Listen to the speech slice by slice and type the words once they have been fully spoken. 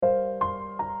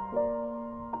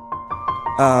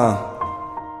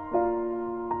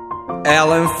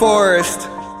Alan Forrest.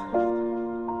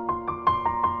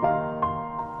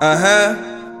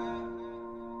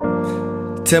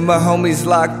 Tell my homies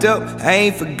locked up, I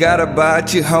ain't forgot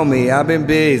about you, homie. I've been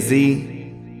busy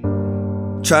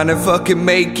tryna fucking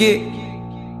make it.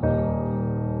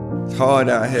 It's hard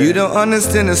out here. You don't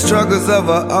understand the struggles of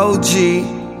a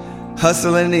OG,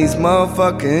 hustling these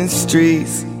motherfucking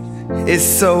streets. It's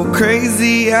so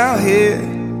crazy out here,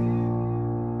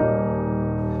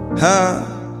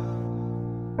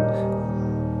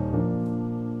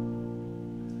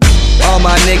 All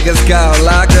my niggas got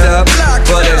locked up,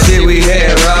 but that shit we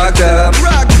had rocked up.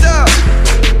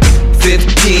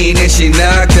 15 and she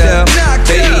knocked up.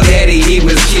 Baby daddy, he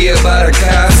was killed by the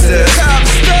cops.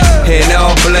 And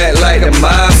all black like the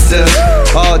mobster.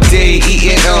 All day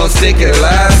eating on steak and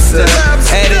lobster.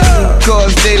 Added 2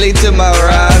 course daily to my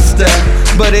roster,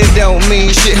 but it don't mean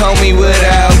shit, homie,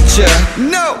 without ya.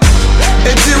 No,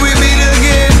 until we meet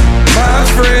again, my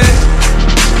friend.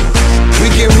 We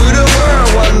can rule the world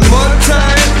one more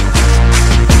time.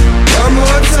 One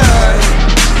more time.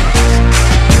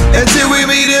 Until we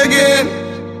meet again,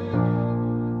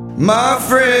 my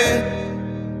friend.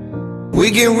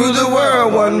 We can rule the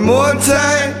world one more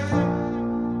time.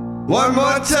 One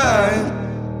more time.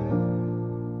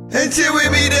 Until we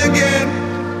meet again.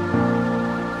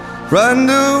 Run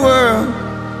the world,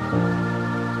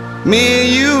 me and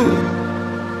you.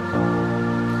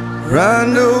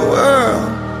 Run the world,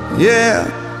 yeah.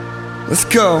 Let's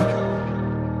go.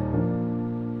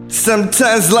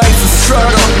 Sometimes life's a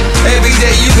struggle. Every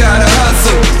day you gotta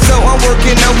hustle. So I'm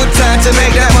working overtime to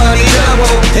make that money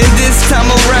double. And this time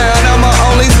around I'ma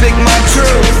only speak my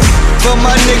truth, but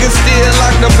my niggas still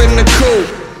locked up in the coop.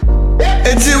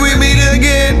 Until we meet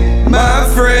again, my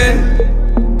friend.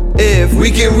 If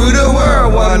we can rule the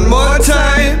world one more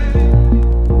time.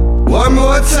 One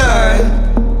more time.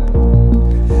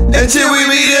 Until we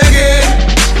meet again,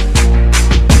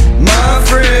 my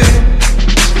friend.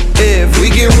 If we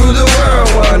can rule the world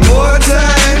one more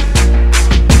time.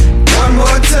 One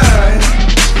more time.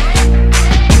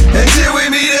 Until we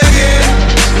meet again,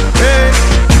 hey,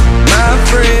 my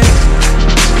friend.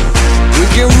 We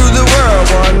can rule the world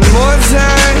one more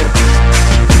time.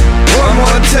 One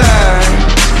more time.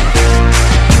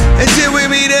 Until we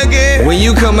meet again. When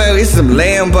you come out, it's some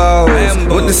Lambos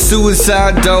with the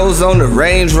suicide doors on the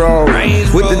Range Rover,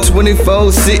 with the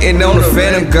 24 sitting on the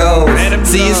Phantom Gold.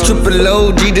 See, it's Tripple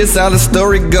Og, this how the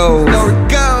story goes.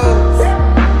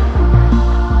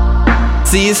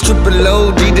 See, it's Tripple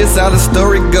Og, this how the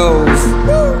story goes.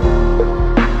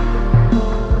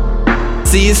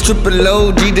 See, it's Tripple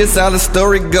Og, this how the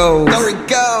story goes.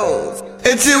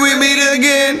 Until we meet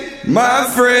again, my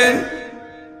friend.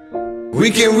 We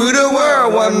can rule the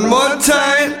world one more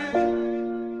time.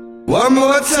 One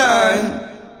more time.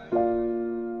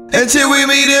 Until we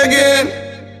meet again,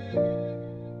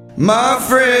 my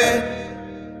friend.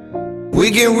 We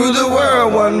can rule the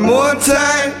world one more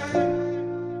time.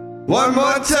 One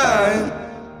more time.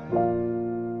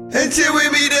 Until we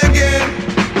meet again.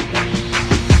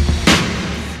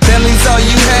 Family's all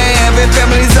you have, and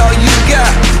family's